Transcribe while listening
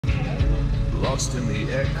lost in the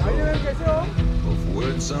echo of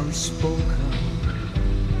words unspoken,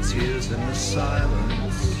 tears in the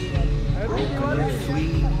silence, broken and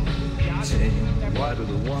fleeting. Why do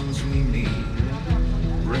the ones we need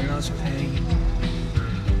bring us pain?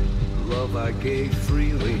 Love I gave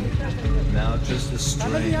freely, now just a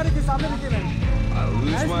strain. I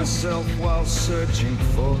lose myself while searching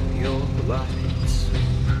for your light.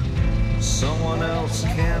 Someone else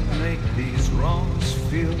can't make these wrongs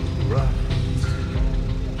feel right.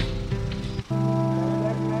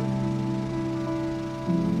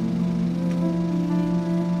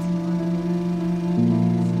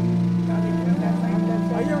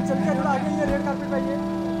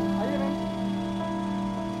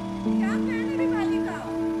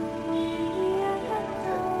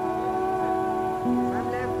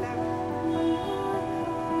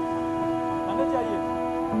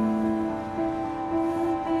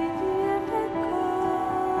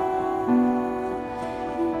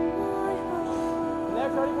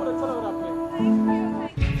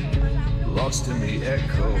 Lost in the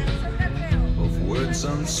echo of words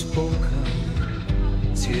unspoken,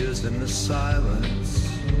 tears in the silence,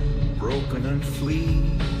 broken and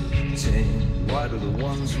fleeting. Why do the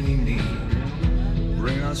ones we need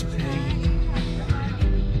bring us pain?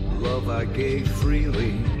 Love I gave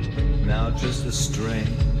freely, now just a strain.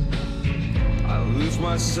 I lose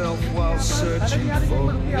myself while searching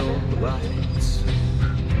for your light.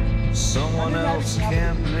 Someone else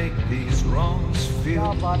can't make these wrongs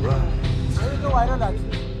feel right. Video viral आज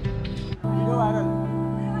video viral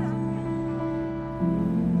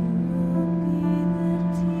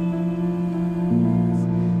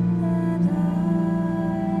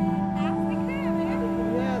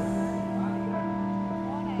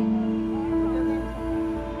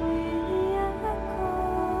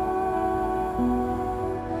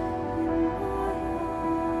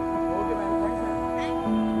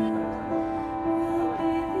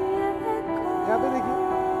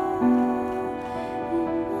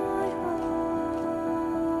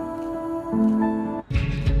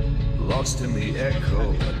Lost in the echo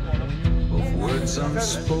of words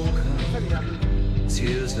unspoken,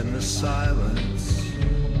 tears in the silence,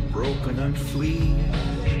 broken and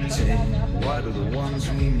fleeting. Why do the ones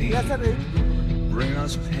we need bring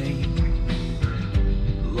us pain?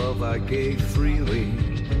 Love I gave freely,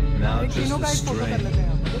 now just a strain.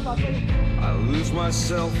 I lose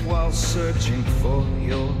myself while searching for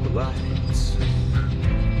your light.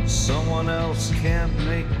 Someone else can't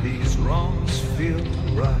make these wrongs feel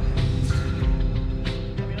right.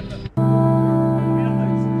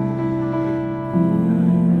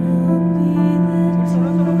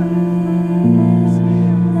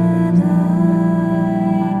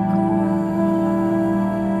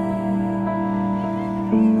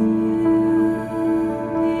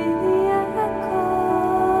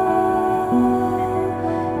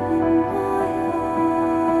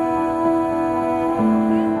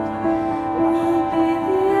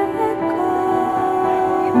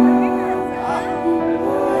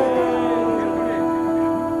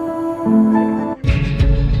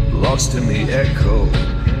 Lost in the echo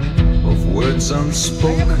of words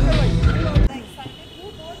unspoken. Excited to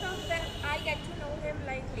both of them. I get to know him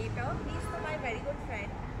like later. He's my very good friend,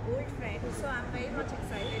 old friend. So I'm very much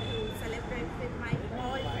excited to celebrate with my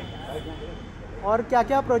all friends. और क्या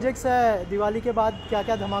क्या projects है दिवाली के बाद, क्या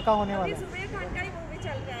क्या धमाका होने वाला है? सुबह खान का ही मूवी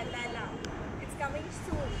चल रहा है Laila. It's coming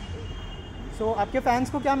soon. So आपके फैंस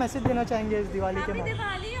को क्या मैसेज देना चाहेंगे इस दिवाली के बाद? Happy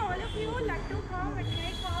Diwali all of you. Laddu खाओ,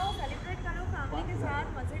 मिठाई खाओ, सेलिब्रेट करो फैमिली के साथ,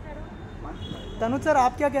 मजे करो. तनुज सर,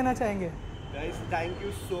 आप क्या कहना चाहेंगे? Guys thank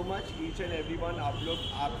you so much each and everyone. आप लोग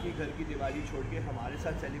आपकी घर की दिवाली छोड़ के हमारे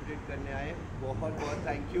साथ सेलिब्रेट करने आए, बहुत बहुत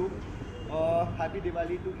thank you. Happy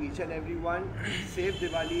Diwali to each and everyone. Safe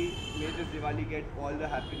Diwali. May this Diwali get all the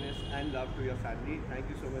happiness and love to your family. Thank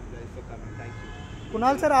you so much guys for coming. Thank you.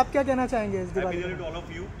 Kunal sir, आप क्या कहना चाहेंगे इस Diwali? Happy Diwali to all of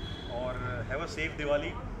you और have a safe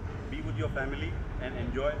Diwali. Be with your family and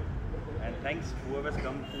enjoy. And thanks whoever's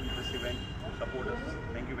come to this event to support us.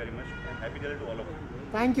 Thank you very much and happy Diwali to all of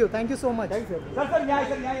you. Thank you so much. Thanks sir. Sir,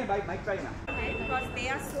 yeah, mic try na. Because they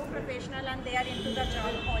are so professional and they are into the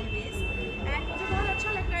job always. And मुझे बहुत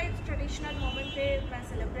अच्छा लग रहा है इस traditional moment पे मैं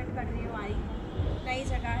celebrate कर रही हूँ. आई नई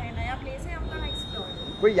जगह है, नया प्लेस है, हम लोग एक्सप्लोर.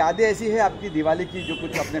 कोई यादें ऐसी है आपकी दिवाली की जो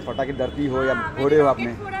कुछ अपने फटाके डरती हो या फोड़े हो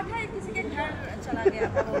आपने? फोड़ा था, किसी के घर चला गया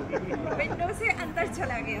था, वो विंडो से अंदर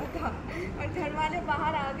चला गया था और घर वाले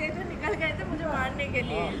बाहर आ गए थे, निकल गए थे मुझे मारने के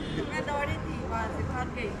लिए. तो मैं दौड़ी थी, वहाँ से भाग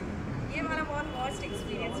गई थी. ये हमारा बहुत वर्स्ट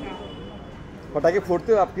एक्सपीरियंस रहा. पटाखे फोड़ते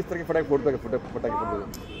हो आप? किस तरह के पटाखे फोड़ते हो? पटाखे फोड़ते हो?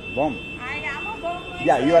 Bomb? I am a bomb.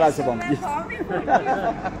 Yeah, you are also bomb.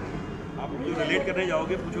 आप जो रिलेट करने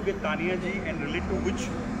जाओगे पूछोगे तानिया जी and relate to which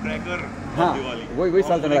cracker हाँ, दिवाली वही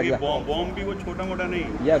सवाल करने लग गया। बॉम्ब भी वो छोटा मोटा नहीं,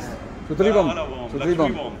 यस, सुतली बम, सुतली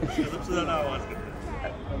बम। सबसे ज़्यादा आवाज़ करते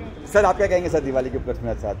हैं। सर आप क्या कहेंगे सर, दिवाली के उपलक्ष्य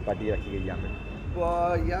में साथ पार्टी रखी गई यहाँ पे?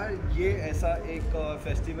 यार ये ऐसा एक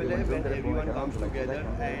फेस्टिवल है when everyone comes together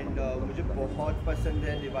and मुझे बहुत पसंद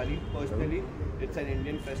है Diwali. Personally it's an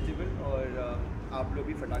Indian festival और आप लोग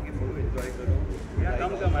भी फटाके फोड़ो, एंजॉय करो।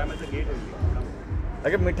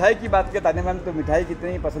 अगर मिठाई की बात करें तानिया मैम, तो मिठाई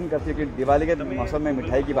कितनी पसंद करती है? कि दिवाली के मौसम में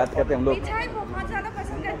मिठाई की बात करते हैं हम लोग। मिठाई बहुत ज़्यादा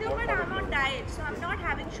पसंद करती हूँ, but I am on diet, so I am not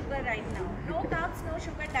having sugar right now. No carbs no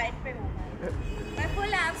sugar diet पे हूँ मैं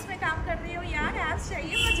फुल एब्स में काम कर रही हूँ यार, एब्स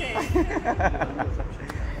चाहिए मुझे।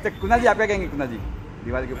 तो कुना जी आप क्या कहेंगे? कुना जी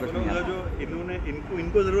दिवाली के उपलक्ष्य में जो इन्होंने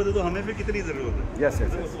इनको ज़रूरत है तो हमें फिर कितनी ज़रूरत है? Yes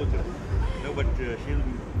yes, No, but she is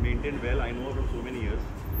maintained well. I know her from so many years,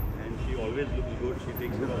 and she always looks good. She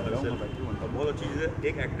takes care of herself. और बहुत अच्छी चीज़ है,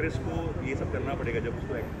 एक एक्ट्रेस को ये सब करना पड़ेगा जब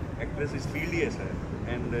उसको एक्ट्रेस इस फील्ड ही ऐसा है,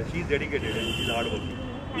 and she is dedicated and she is hard working.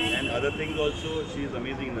 And other things also, she is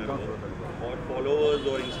amazing in her work. और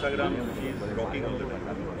followers और Instagram, she is rocking all the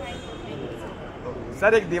time.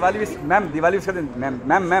 Sir एक Diwali wish ma'am, Diwali wish कर दें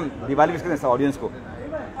ma'am Diwali wish कर दें audience को।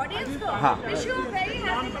 Audience को हाँ। Wish you very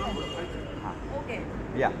happy. Okay,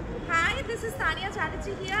 या Hi, this is Taniya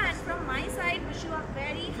Chatterjee here, and from my side, wish you a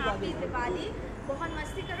very happy Diwali. बहुत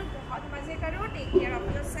मस्ती करो, बहुत मजे करो, take care of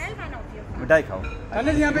yourself and of your family. मिठाई खाओ।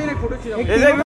 यहाँ पे फोटो